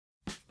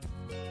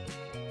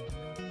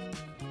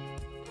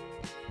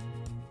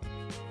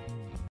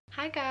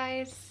Hi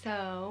guys,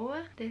 so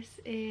this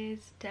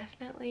is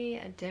definitely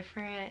a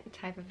different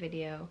type of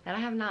video that I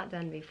have not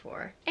done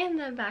before. And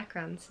the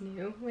background's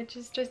new, which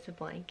is just a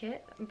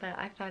blanket, but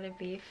I thought it'd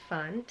be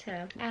fun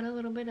to add a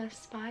little bit of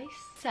spice.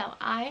 So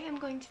I am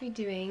going to be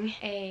doing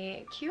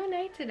a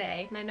Q&A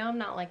today. And I know I'm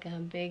not like a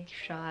big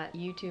shot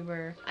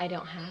YouTuber. I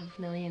don't have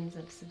millions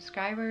of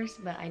subscribers,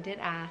 but I did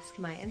ask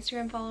my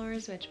Instagram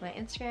followers, which my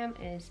Instagram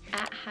is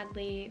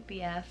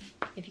 @HadleyBF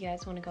if you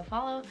guys want to go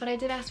follow. But I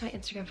did ask my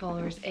Instagram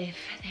followers if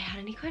they had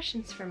any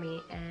questions for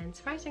me, and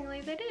surprisingly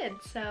they did.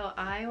 So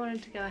I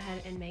wanted to go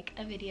ahead and make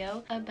a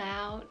video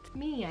about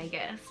me, I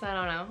guess. I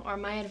don't know, or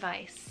my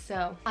advice.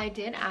 So I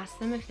did ask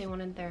them if they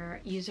wanted their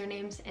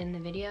usernames in the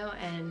video,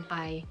 and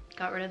I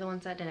got rid of the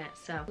ones that didn't.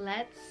 So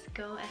let's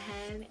go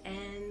ahead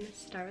and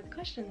start with the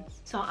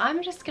questions. So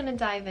I'm just gonna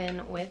dive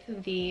in with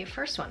the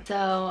first one.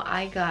 So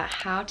I got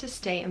how to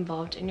stay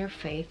involved in your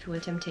faith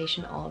with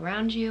temptation all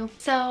around you.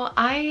 So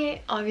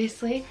I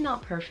obviously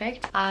not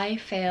perfect. I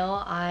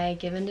fail, I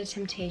give into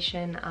temptation.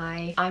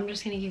 I'm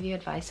just gonna give you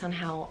advice on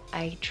how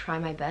I try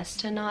my best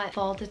to not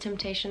fall to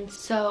temptations.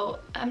 So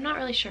I'm not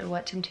really sure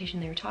what temptation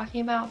they were talking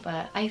about,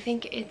 but I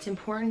think it's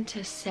important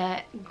to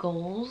set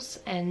goals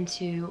and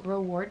to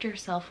reward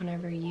yourself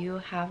whenever you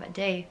have a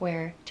day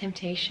where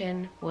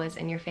temptation was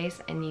in your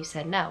face and you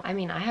said no. I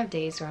mean, I have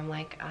days where I'm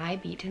like, I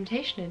beat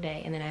temptation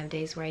today, and then I have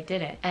days where I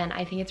didn't. And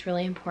I think it's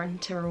really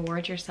important to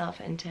reward yourself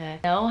and to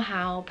know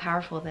how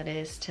powerful that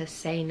is to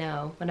say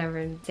no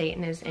whenever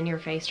Satan is in your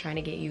face trying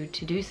to get you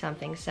to do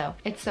something. So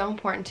it's so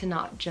important to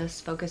not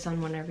just focus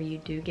on whenever you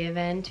do give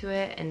in to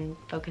it and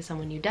focus on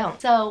when you don't.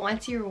 So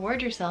once you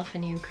reward yourself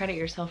and you credit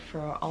yourself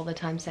for all the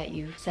times that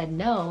you've said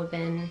no,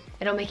 then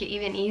it'll make it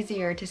even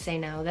easier to say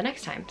no the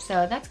next time.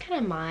 So that's kind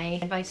of my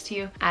advice to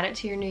you. Add it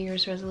to your New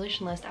Year's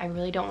resolution list. I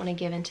really don't want to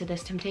give into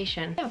this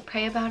temptation. Yeah,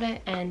 pray about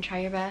it and try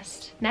your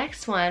best.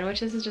 Next one,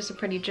 which is just a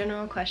pretty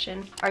general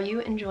question. Are you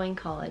enjoying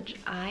college?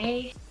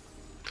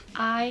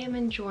 I am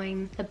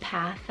enjoying the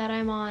path that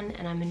I'm on,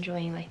 and I'm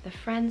enjoying like the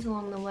friends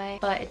along the way,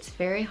 but it's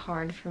very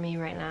hard for me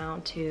right now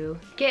to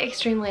get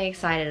extremely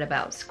excited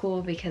about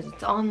school because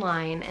it's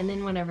online, and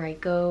then whenever I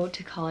go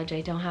to college I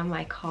don't have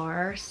my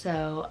car,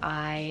 so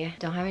I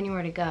don't have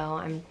anywhere to go.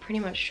 I'm pretty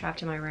much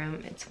trapped in my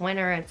room. It's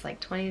winter, it's like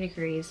 20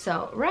 degrees,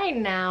 so right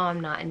now I'm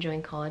not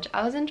enjoying college.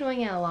 I was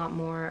enjoying it a lot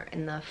more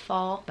in the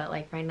fall, but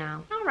like right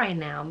now, not right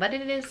now, but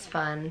it is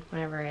fun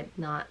whenever it's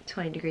not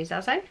 20 degrees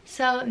outside.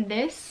 So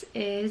this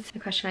is the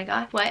question I got.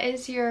 What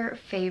is your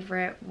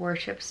favorite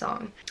worship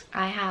song?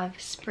 I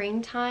have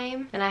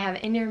Springtime and I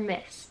have In Your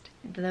Midst.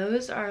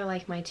 Those are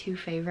like my two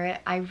favorite.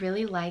 I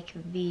really like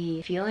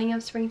the feeling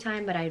of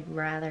springtime, but I'd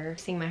rather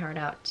sing my heart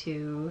out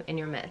to In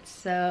Your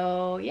Midst.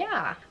 So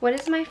yeah. What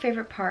is my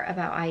favorite part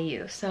about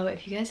IU? So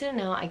if you guys didn't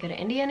know, I go to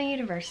Indiana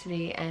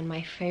University, and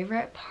my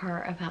favorite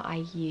part about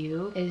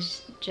IU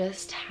is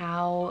just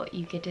how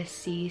you get to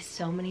see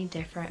so many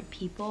different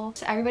people.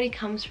 So everybody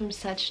comes from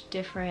such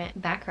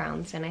different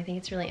backgrounds, and I think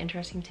it's really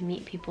interesting to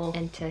meet people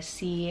and to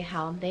see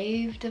how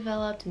they've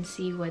developed and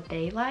see what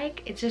they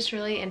like. It's just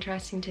really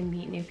interesting to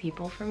meet new people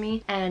for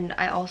me. And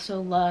I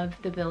also love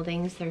the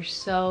buildings. They're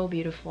so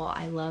beautiful.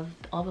 I love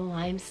all the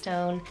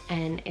limestone,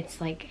 and it's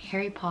like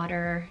Harry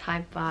Potter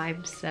type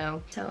vibes.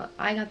 So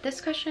I got this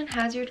question.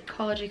 Has your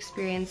college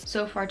experience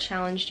so far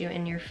challenged you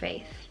in your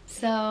faith?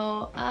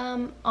 So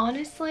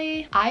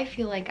honestly, I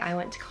feel like I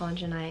went to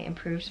college and I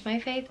improved my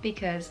faith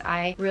because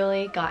I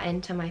really got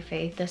into my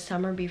faith the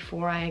summer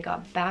before I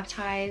got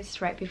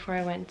baptized, right before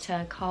I went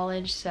to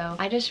college. So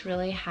I just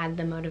really had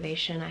the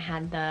motivation, I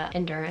had the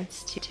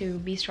endurance to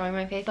be strong in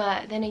my faith.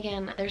 But then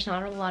again, there's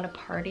not a lot of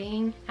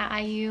partying at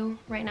IU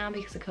right now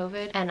because of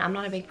COVID, and I'm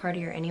not a big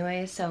partier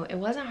anyway, so it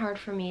wasn't hard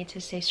for me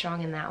to stay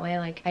strong in that way.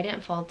 Like, I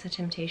didn't fall to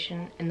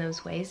temptation in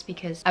those ways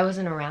because I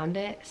wasn't around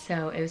it,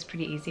 so it was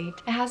pretty easy.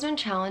 It has been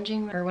challenging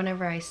or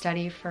whenever I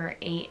study for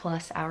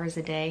 8+ hours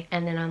a day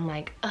and then I'm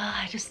like,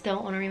 I just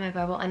don't want to read my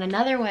Bible. And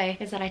another way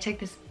is that I took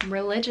this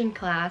religion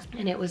class,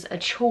 and it was a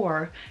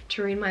chore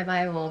to read my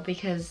Bible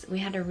because we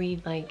had to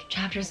read like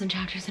chapters and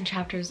chapters and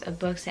chapters of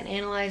books and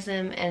analyze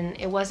them, and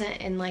it wasn't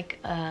in like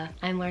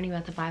I'm learning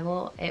about the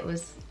Bible. It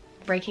was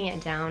breaking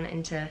it down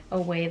into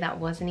a way that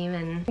wasn't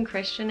even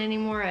Christian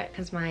anymore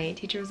because my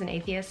teacher was an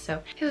atheist.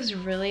 So it was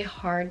really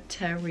hard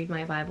to read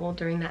my Bible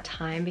during that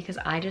time because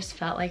I just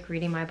felt like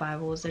reading my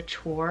Bible was a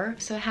chore.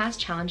 So it has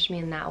challenged me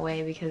in that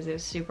way because it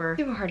was super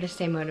hard to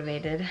stay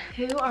motivated.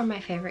 Who are my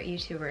favorite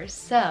YouTubers?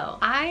 So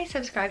I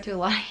subscribe to a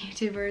lot of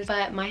YouTubers,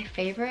 but my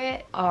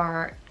favorite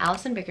are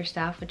Allison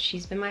Bickerstaff, which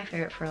she's been my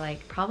favorite for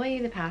like probably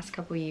the past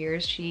couple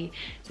years. She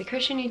is a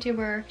Christian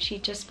YouTuber. She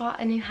just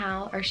bought a new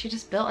house, or she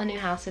just built a new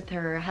house with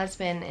her husband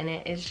Aspen,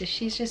 and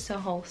she's just so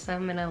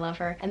wholesome and I love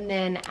her. And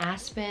then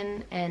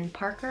Aspen and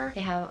Parker,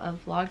 they have a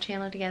vlog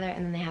channel together,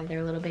 and then they have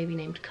their little baby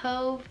named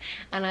Cove,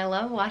 and I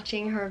love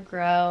watching her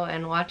grow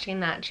and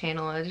watching that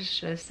channel. It's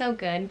just so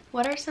good.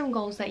 What are some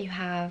goals that you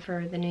have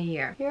for the new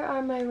year? Here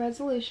are my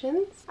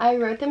resolutions. I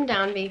wrote them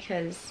down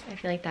because I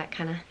feel like that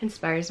kind of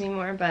inspires me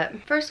more, but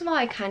first of all,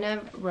 I kind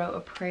of wrote a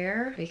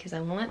prayer because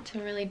I want to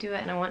really do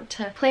it, and I want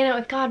to plan it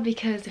with God,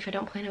 because if I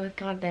don't plan it with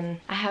God,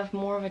 then I have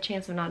more of a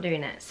chance of not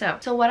doing it.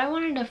 So what I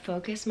wanted to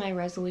focus my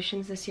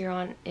resolutions this year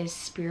on is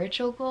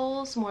spiritual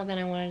goals more than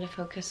I wanted to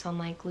focus on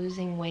like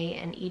losing weight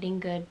and eating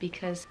good,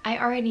 because I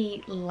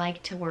already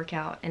like to work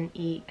out and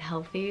eat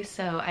healthy,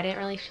 so I didn't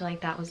really feel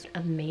like that was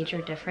a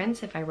major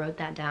difference if I wrote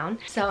that down.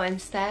 So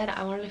instead,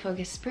 I wanted to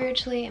focus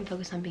spiritually and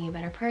focus on being a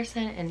better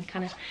person and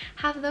kind of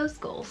have those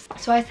goals.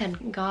 So I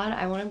said, God,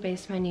 I want to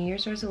base my New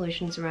Year's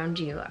resolutions around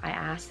you. I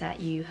ask that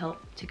you help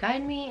to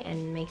guide me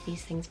and make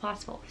these things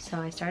possible. So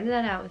I started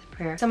that out with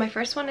prayer. So my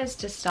first one is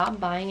to stop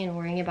buying and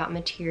worrying about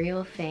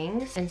material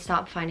things and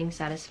stop finding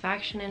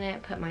satisfaction in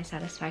it. Put my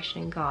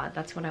satisfaction in God.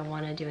 That's what I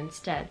want to do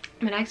instead.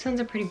 My next one's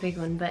a pretty big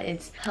one, but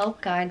it's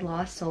help guide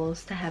lost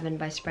souls to heaven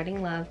by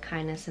spreading love,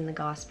 kindness, and the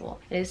gospel.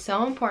 It is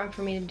so important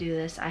for me to do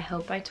this. I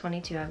hope by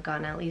 22 I've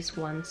gotten at least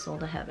one soul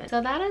to heaven.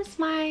 So that is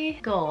my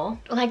goal.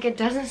 Like, it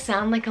doesn't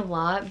sound like a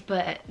lot,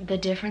 but the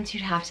difference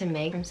you'd have to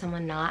make from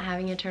someone not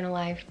having eternal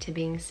life to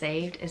being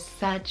saved is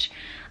such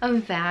a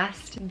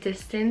vast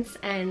distance,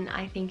 and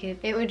I think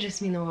it would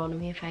just mean the world to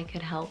me if I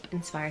could help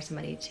inspire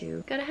somebody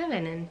to go to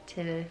heaven and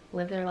to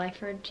live their life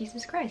for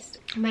Jesus Christ.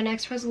 My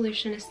next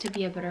resolution is to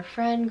be a better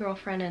friend,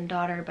 girlfriend, and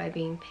daughter by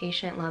being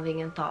patient,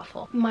 loving, and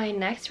thoughtful. My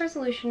next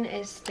resolution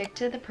is stick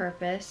to the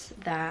purpose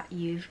that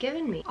you've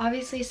given me.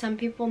 Obviously, some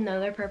people know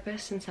their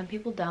purpose and some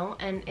people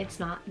don't, and it's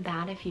not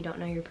bad if you don't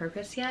know your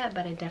purpose yet,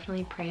 but I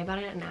definitely pray about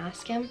it and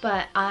ask him.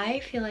 But I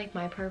feel like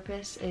my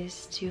purpose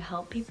is to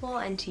help people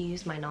and to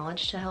use my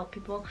knowledge to help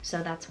people.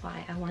 So that's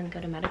why I want to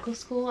go to medical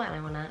school, and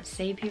I want to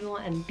save people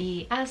and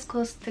be as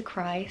close to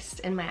Christ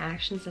in my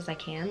actions as I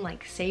can.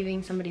 Like,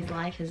 saving somebody's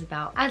life is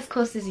about as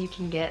close as you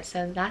can get.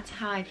 So that's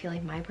how I feel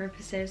like my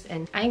purpose is,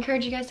 and I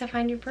encourage you guys to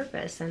find your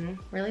purpose and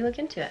really look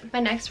into it. My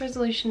next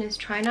resolution is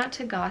try not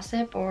to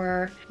gossip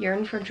or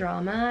yearn for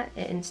drama.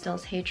 It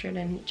instills hatred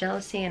and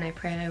jealousy, and I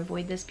pray I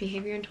avoid this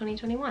behavior in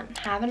 2021.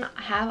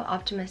 Have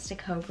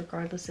optimistic hope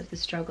regardless of the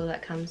struggle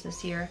that comes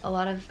this year. A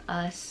lot of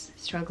us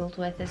struggled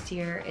with this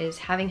year is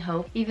having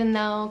hope, even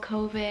though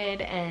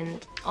COVID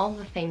and all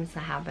the things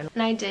that happen.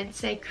 And I did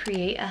say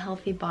create a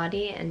healthy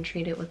body and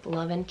treat it with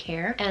love and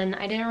care. And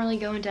I didn't really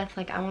go in depth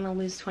like I want to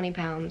lose 20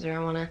 pounds or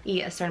I want to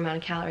eat a certain amount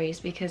of calories,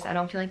 because I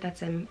don't feel like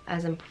that's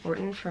as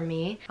important for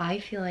me. I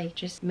feel like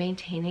just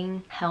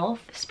maintaining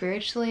health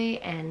spiritually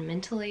and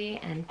mentally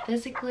and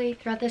physically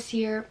throughout this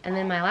year. And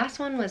then my last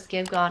one was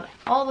give God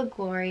all the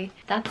glory.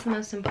 That's the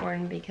most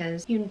important,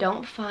 because you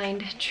don't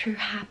find true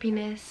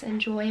happiness and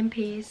joy and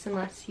peace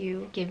unless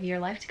you give your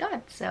life to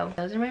God. So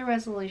those are my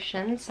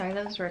resolutions. Sorry,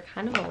 those were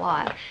kind of a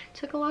lot.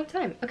 Took a long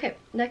time. Okay,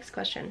 next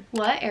question.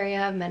 What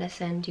area of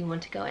medicine do you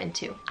want to go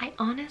into? I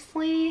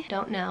honestly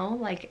don't know.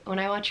 Like, when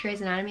I watch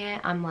Grey's Anatomy,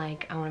 I'm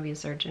like, I want to be a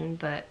surgeon,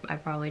 but I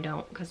probably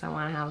don't, because I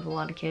want to have a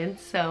lot of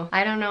kids. So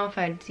I don't know if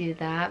I'd do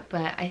that,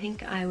 but I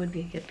think I would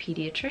be a good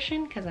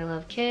pediatrician because I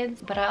love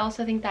kids. But I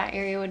also think that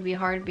area would be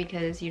hard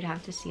because you'd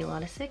have to see a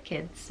lot of sick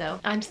kids. So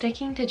I'm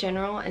sticking to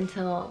general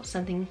until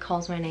something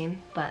calls my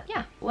name. But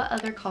yeah, what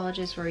other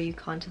colleges were you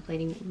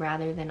contemplating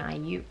rather than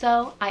IU?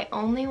 So I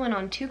only went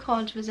on 2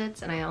 college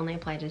visits, and I only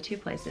applied to 2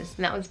 places,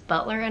 and that was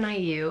Butler and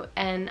IU.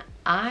 And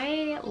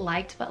I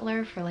liked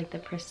Butler for like the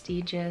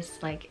prestigious,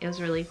 like it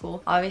was really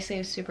cool. Obviously it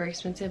was super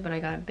expensive, but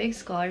I got a big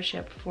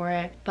scholarship for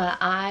it. But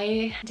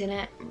I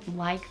didn't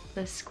like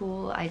the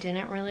school. I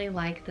didn't really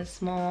like the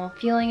small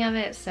feeling of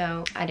it,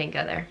 so I didn't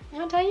go there.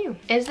 I'll tell you.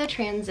 Is the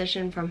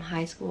transition from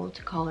high school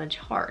to college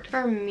hard?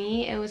 For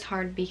me, it was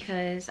hard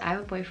because I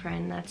have a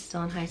boyfriend that's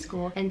still in high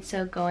school, and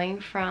so going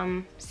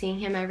from seeing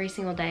him every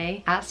single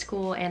day at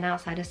school and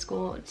outside of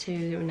school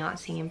to not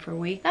seeing him for a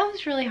week, that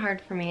was really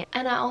hard for me.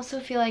 And I also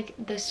feel like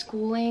the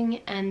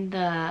schooling and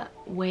the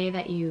way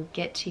that you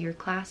get to your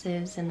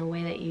classes and the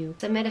way that you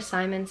submit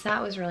assignments,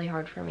 that was really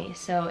hard for me.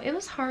 So it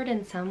was hard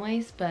in some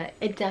ways, but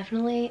it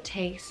definitely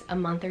takes a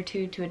month or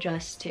 2 to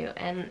adjust to,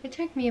 and it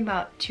took me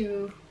about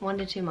 1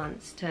 to 2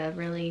 months to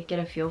really get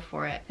a feel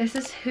for it. This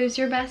is who's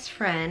your best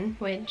friend,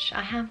 which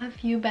I have a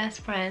few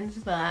best friends,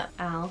 but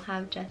I'll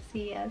have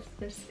Jessie as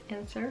this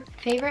answer.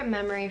 Favorite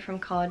memory from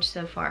college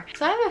so far?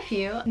 So I have a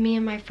few. Me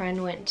and my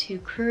friend went to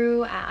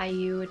Crew at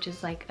IU, which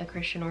is like a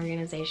Christian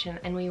organization,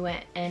 and we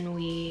went and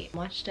we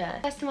watched a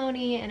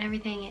testimony and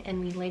everything,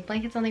 and we laid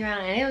blankets on the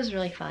ground, and it was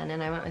really fun.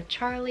 And I went with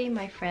Charlie,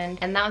 my friend,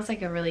 and that was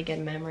like a really good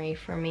memory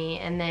for me.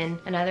 And then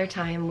another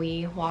time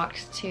we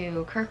walked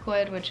to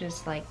Kirkwood, which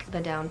is like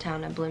the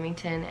downtown of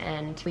Bloomington,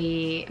 and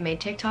we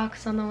made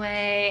TikToks on the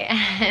way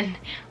and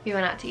we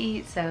went out to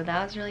eat, so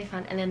that was really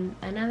fun. And then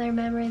another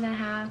memory that I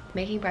have,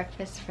 making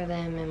breakfast for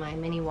them in my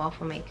mini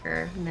waffle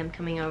maker and them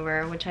coming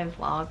over, which I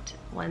vlogged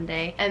one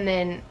day. And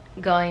then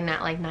going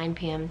at like 9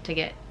 p.m. to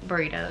get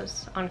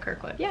burritos on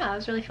Kirkwood. Yeah, it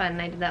was really fun.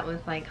 And I did that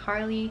with like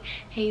Harley,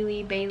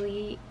 Haley,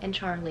 Bailey, and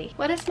Charlie.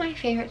 What is my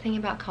favorite thing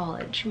about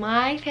college?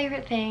 My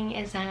favorite thing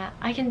is that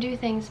I can do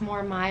things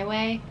more my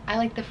way. I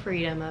like the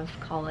freedom of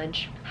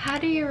college. How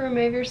do you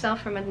remove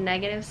yourself from a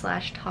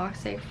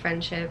negative/toxic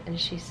friendship? And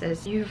she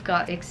says, you've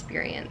got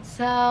experience.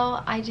 So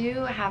I do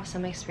have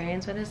some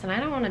experience with this, and I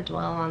don't want to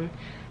dwell on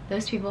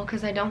those people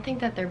because I don't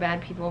think that they're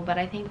bad people, but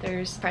I think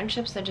there's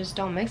friendships that just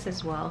don't mix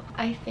as well.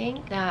 I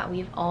think that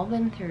we've all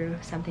been through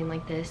something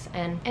like this,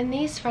 and in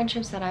these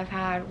friendships that I've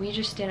had, we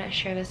just didn't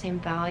share the same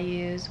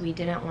values, we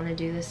didn't want to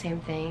do the same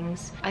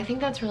things. I think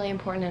that's really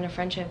important in a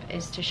friendship,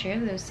 is to share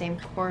those same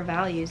core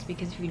values,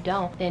 because if you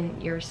don't, then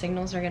your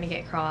signals are going to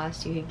get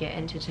crossed, you could get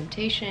into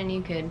temptation,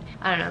 you could,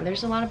 I don't know,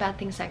 there's a lot of bad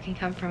things that can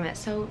come from it.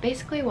 So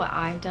basically what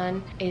I've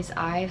done is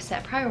I've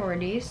set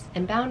priorities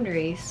and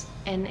boundaries,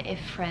 and if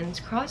friends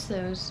cross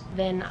those,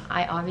 then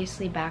I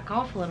obviously back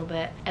off a little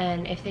bit.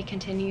 And if they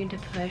continue to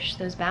push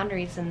those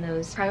boundaries and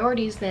those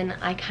priorities, then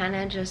I kind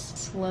of just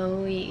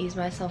slowly ease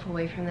myself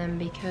away from them,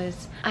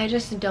 because I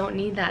just don't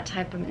need that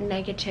type of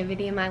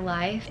negativity in my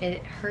life.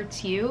 It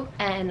hurts you,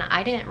 and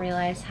I didn't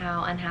realize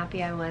how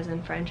unhappy I was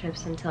in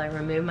friendships until I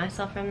removed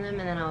myself from them,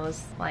 and then I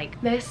was like,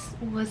 this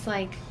was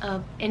like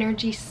a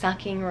energy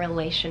sucking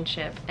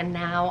relationship, and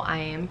now I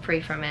am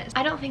free from it.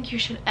 I don't think you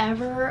should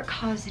ever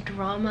cause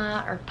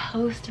drama or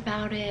post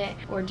about it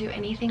or do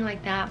anything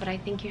like that, but I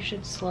think you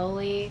should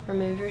slowly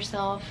remove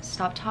yourself,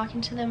 stop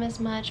talking to them as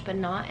much, but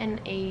not in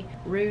a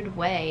rude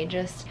way,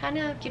 just kind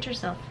of get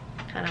yourself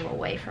kind of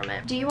away from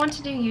it. Do you want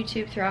to do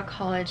YouTube throughout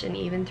college and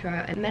even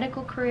throughout a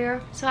medical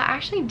career? So I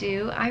actually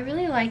do. I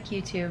really like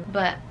YouTube,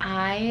 but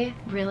I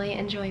really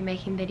enjoy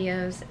making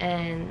videos,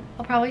 and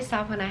I'll probably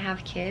stop when I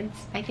have kids.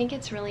 I think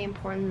it's really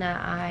important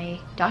that I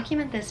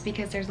document this,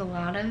 because there's a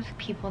lot of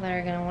people that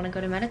are going to want to go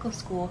to medical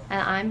school,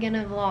 and I'm going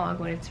to vlog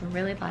what it's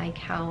really like,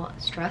 how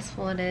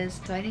stressful it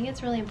is. So I think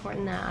it's really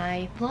important that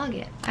I vlog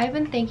it. I've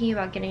been thinking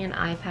about getting an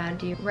iPad.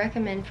 Do you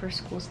recommend for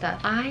school stuff?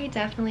 I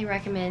definitely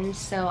recommend.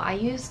 So I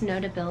use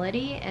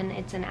Notability, and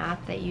it's an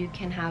app that you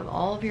can have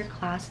all of your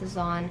classes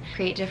on,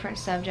 create different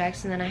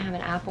subjects, and then I have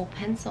an Apple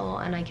Pencil,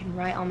 and I can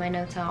write all my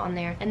notes out on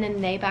there, and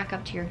then they back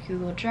up to your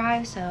Google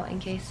Drive, so in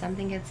case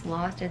something gets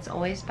lost, it's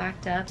always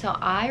backed up. So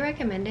I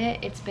recommend it.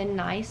 It's been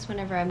nice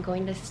whenever I'm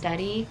going to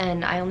study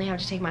and I only have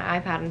to take my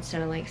iPad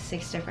instead of like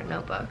 6 different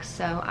notebooks.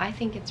 So I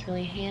think it's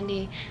really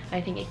handy.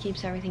 I think it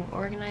keeps everything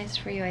organized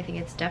for you. I think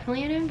it's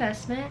definitely an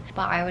investment,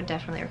 but I would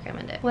definitely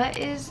recommend it. What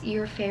is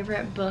your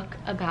favorite book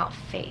about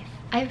faith?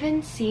 I've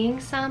been seeing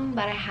some,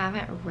 but I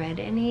haven't read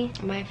any.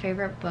 My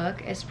favorite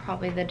book is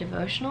probably the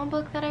devotional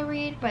book that I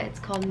read, but it's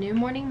called New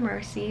Morning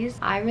Mercies.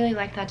 I really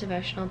like that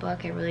devotional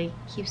book. It really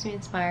keeps me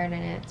inspired,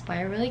 and it's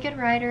by a really good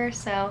writer.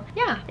 So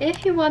yeah,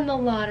 if you won the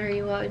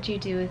lottery, what would you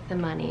do with the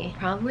money?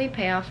 Probably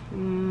pay off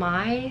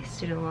my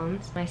student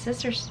loans, my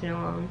sister's student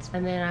loans,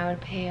 and then I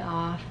would pay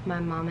off my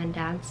mom and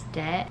dad's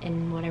debt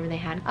and whatever they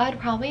had. I would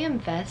probably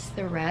invest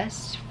the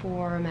rest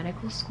for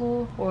medical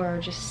school, or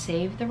just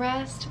save the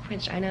rest,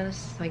 which I know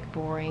this is like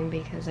boring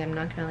because I'm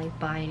not gonna like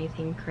buy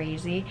anything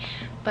crazy,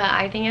 but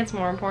I think it's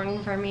more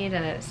important for me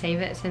to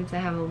save it since I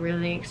have a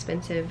really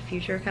expensive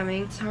future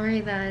coming. Sorry,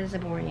 that is a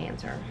boring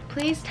answer.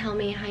 Please tell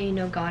me how you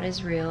know God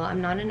is real.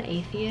 I'm not an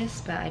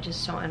atheist, but I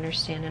just don't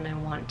understand and I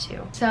want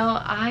to. So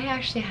I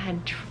actually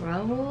had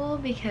trouble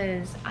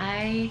because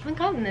I haven't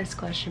gotten this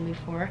question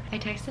before. I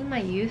texted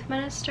my youth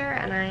minister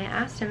and I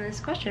asked him this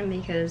question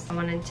because I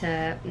wanted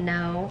to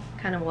know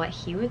kind of what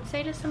he would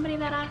say to somebody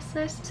that asked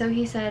this. So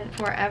he said,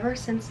 forever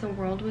since the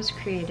world was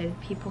created,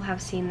 people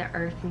have seen the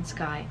earth and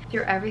sky.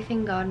 Through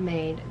everything God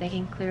made, they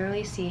can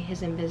clearly see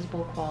his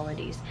invisible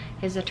qualities,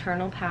 his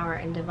eternal power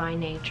and divine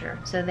nature,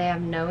 so they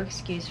have no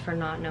excuse for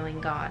not knowing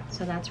God.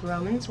 So that's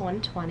Romans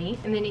 1:20.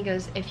 And then he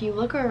goes, if you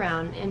look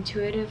around,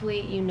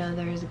 intuitively you know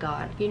there is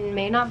God. You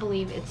may not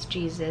believe it's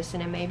Jesus,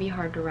 and it may be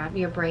hard to wrap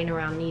your brain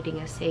around needing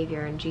a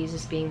savior and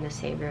Jesus being the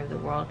savior of the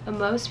world, but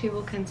most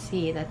people can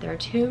see that there are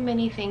too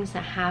many things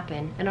that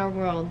happen in our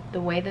world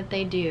the way that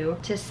they do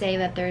to say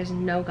that there is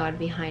no God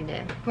behind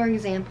it. For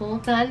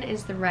example, sun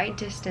is the right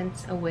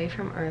distance away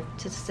from Earth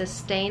to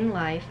sustain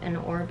life, and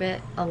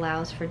orbit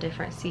allows for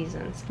different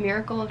seasons.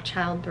 Miracle of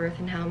childbirth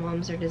and how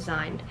moms are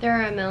designed. There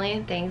are a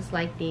million things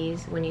like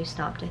these when you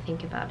stop to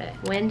think about it.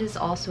 Wind is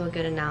also a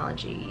good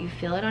analogy. You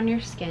feel it on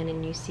your skin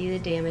and you see the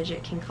damage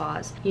it can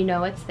cause. You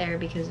know it's there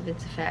because of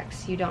its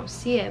effects. You don't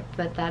see it,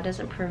 but that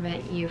doesn't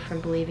prevent you from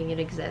believing it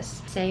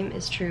exists. Same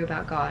is true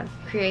about God.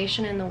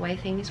 Creation and the way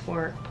things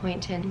work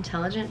point to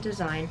intelligent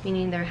design,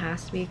 meaning there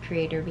has to be a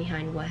creator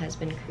behind what has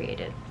been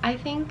created. I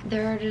think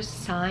there are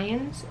just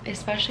signs,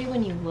 especially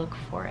when you look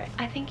for it.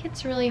 I think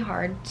it's really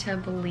hard to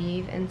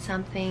believe in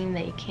something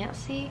that you can't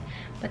see,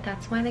 but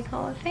that's why they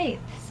call it faith.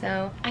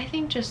 So I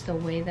think just the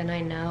way that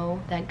I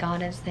know that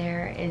God is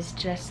there is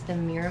just the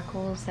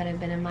miracles that have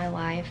been in my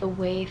life, the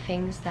way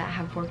things that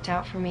have worked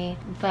out for me.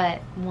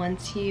 But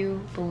once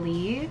you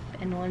believe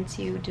and once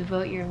you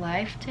devote your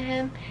life to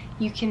Him,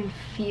 you can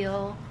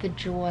feel the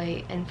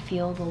joy and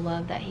feel the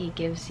love that He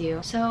gives you.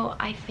 So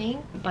I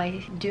think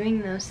by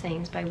doing those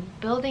things, by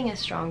building a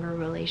stronger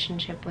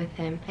relationship with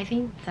Him, I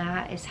think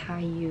that is how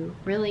you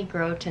really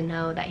grow to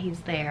know that He's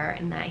there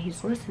and that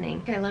He's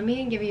listening. Okay, let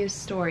me give you a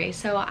story.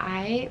 So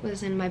I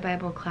was in my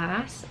Bible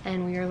class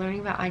and we were learning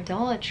about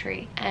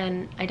idolatry.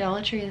 And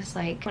idolatry is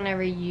like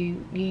whenever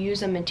you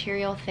use a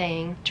material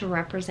thing to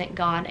represent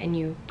God and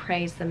you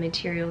praise the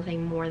material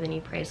thing more than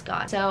you praise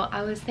God. So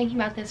I was thinking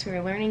about this. We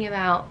were learning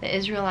about the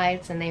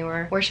Israelites and they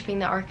were worshiping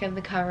the Ark of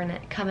the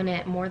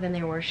Covenant more than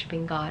they were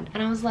worshiping God.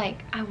 And I was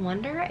like, I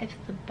wonder if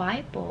the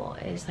Bible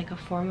is like a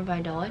form of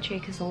idolatry,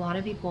 because a lot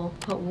of people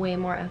put way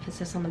more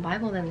emphasis on the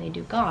Bible than they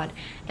do God.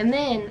 And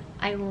then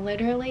I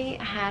literally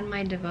had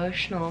my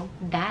devotional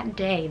that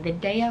day, the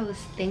day I was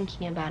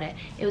thinking about it.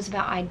 It was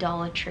about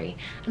idolatry.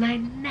 And I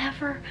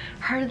never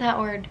heard that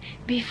word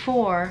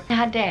before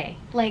that day.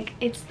 Like,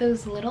 it's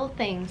those little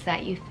things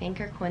that you think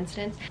are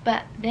coincidence.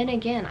 But then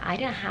again, I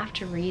didn't have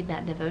to read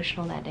that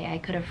devotional that day. I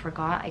could have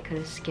forgot, I could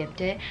have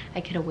skipped it,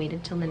 I could have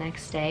waited till the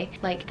next day.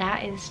 Like,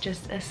 that is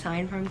just a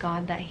sign from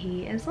God that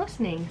He is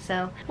listening.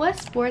 So what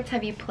sports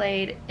have you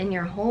played in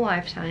your whole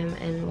lifetime,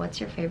 and what's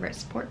your favorite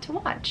sport to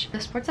watch?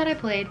 The sports that I've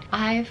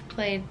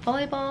played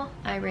volleyball,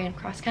 I ran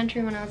cross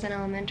country when I was in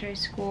elementary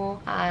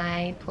school,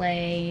 I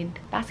played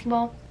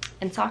basketball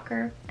and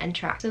soccer and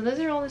track. So those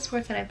are all the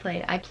sports that I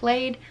played. I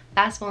played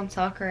basketball and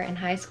soccer in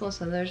high school,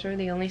 so those were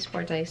the only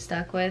sports I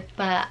stuck with.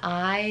 But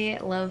I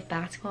love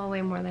basketball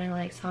way more than I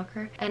like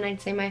soccer. And I'd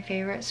say my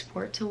favorite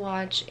sport to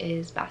watch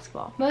is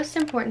basketball. Most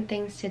important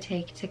things to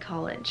take to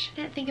college.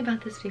 I didn't think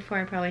about this before,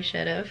 I probably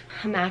should have.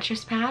 A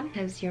mattress pad,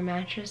 because your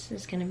mattress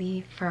is gonna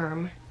be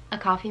firm. A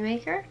coffee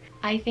maker.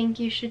 I think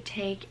you should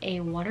take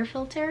a water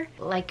filter,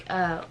 like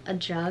a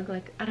jug,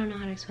 like, I don't know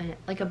how to explain it,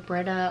 like a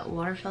Brita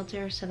water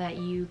filter, so that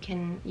you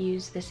can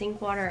use the sink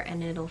water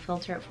and it'll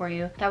filter it for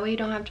you. That way you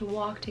don't have to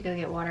walk to go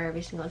get water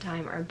every single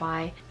time or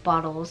buy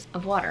bottles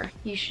of water.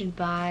 You should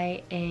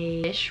buy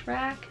a dish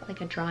rack,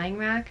 like a drying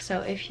rack.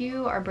 So if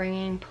you are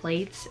bringing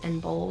plates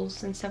and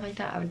bowls and stuff like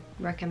that, I would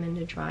recommend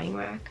a drying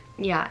rack.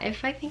 Yeah,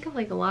 if I think of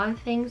like a lot of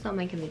things, I'll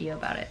make a video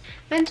about it.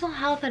 Mental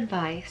health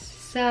advice.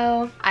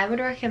 So I would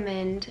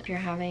recommend, if you're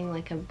having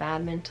like a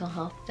bad mental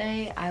health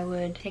day, I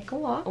would take a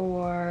walk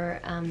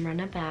or run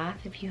a bath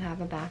if you have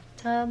a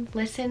bathtub.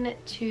 Listen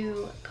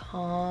to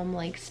calm,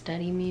 like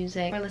study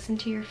music, or listen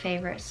to your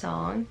favorite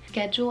song.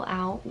 Schedule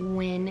out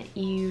when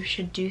you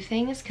should do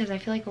things, because I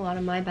feel like a lot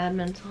of my bad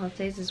mental health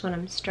days is when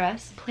I'm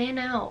stressed. Plan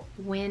out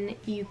when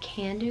you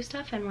can do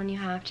stuff and when you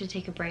have to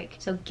take a break.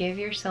 So give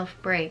yourself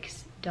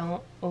breaks.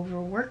 Don't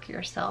overwork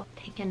yourself.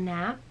 Take a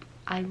nap.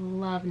 I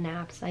love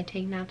naps. I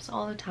take naps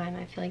all the time.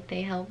 I feel like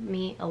they help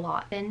me a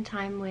lot. Spend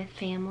time with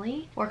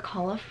family or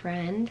call a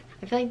friend.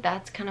 I feel like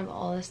that's kind of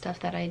all the stuff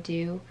that I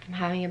do if I'm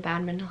having a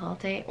bad mental health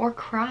day. Or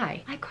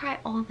cry. I cry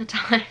all the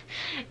time.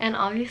 And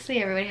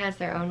obviously everybody has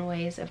their own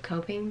ways of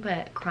coping,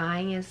 but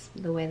crying is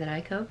the way that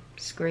I cope.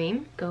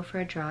 Scream, go for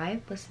a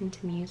drive, listen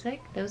to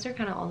music. Those are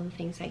kind of all the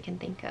things I can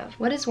think of.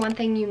 What is one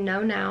thing you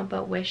know now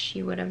but wish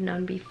you would have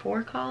known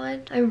before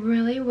college? I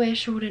really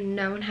wish I would have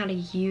known how to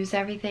use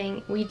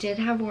everything. We did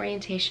have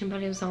orientation,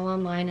 but it was all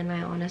online, and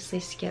I honestly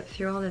skipped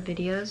through all the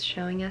videos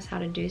showing us how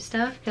to do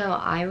stuff. So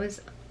I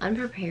was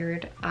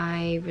unprepared.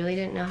 I really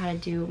didn't know how to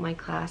do my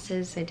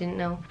classes. I didn't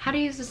know how to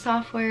use the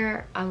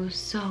software. I was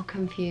so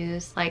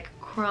confused, like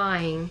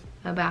crying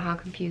about how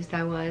confused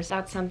I was.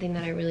 That's something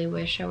that I really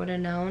wish I would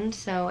have known.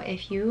 So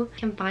if you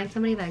can find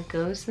somebody that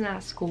goes to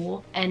that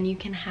school and you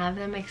can have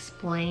them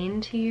explain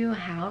to you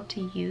how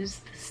to use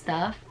the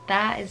stuff,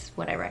 that is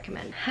what I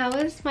recommend. How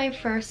was my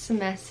first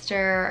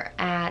semester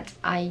at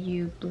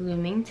IU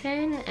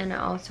Bloomington? And I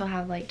also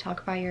have like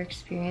talk about your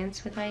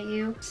experience with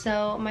IU.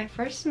 So my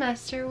first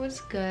semester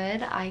was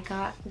good. I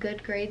got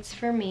good grades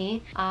for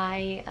me.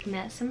 I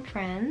met some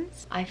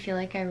friends. I feel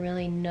like I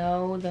really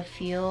know the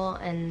feel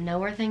and know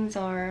where things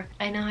are.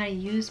 I know how to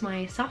use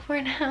my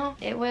software now.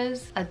 It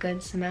was a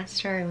good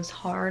semester. It was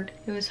hard.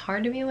 It was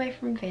hard to be away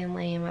from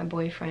family and my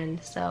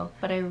boyfriend,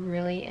 but I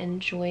really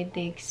enjoyed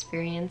the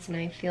experience, and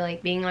I feel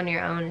like being on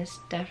your own is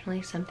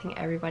definitely something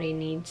everybody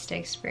needs to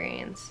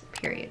experience,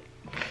 period.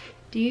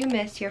 Do you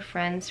miss your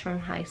friends from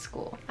high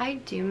school? I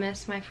do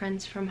miss my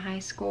friends from high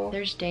school.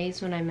 There's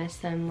days when I miss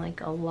them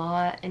like a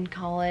lot in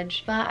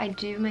college, but I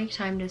do make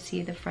time to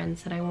see the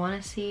friends that I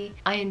want to see.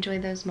 I enjoy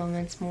those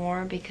moments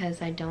more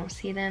because I don't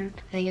see them.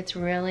 I think it's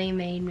really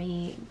made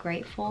me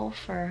grateful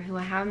for who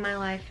I have in my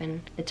life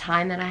and the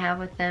time that I have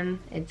with them.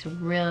 It's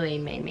really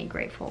made me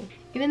grateful.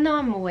 even though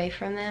I'm away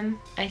from them,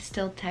 I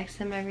still text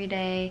them every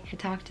day, I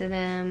talk to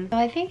them. So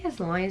I think as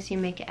long as you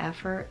make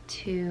effort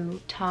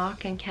to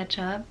talk and catch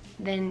up,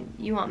 then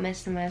you won't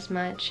miss them as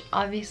much.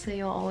 Obviously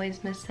you'll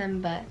always miss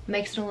them, but it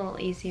makes it a little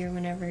easier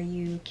whenever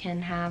you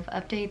can have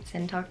updates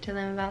and talk to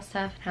them about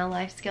stuff and how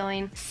life's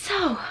going.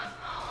 So,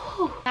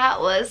 that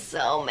was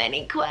so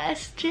many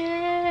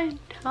questions.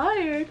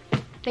 Tired.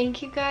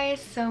 Thank you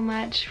guys so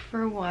much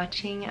for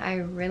watching. I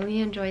really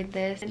enjoyed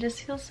this. It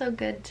just feels so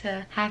good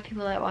to have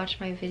people that watch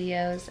my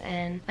videos,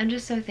 and I'm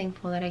just so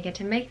thankful that I get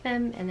to make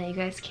them and that you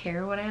guys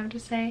care what I have to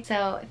say.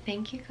 So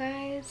thank you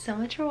guys so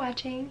much for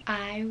watching.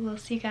 I will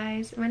see you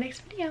guys in my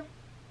next video.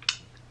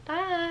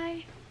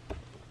 Bye!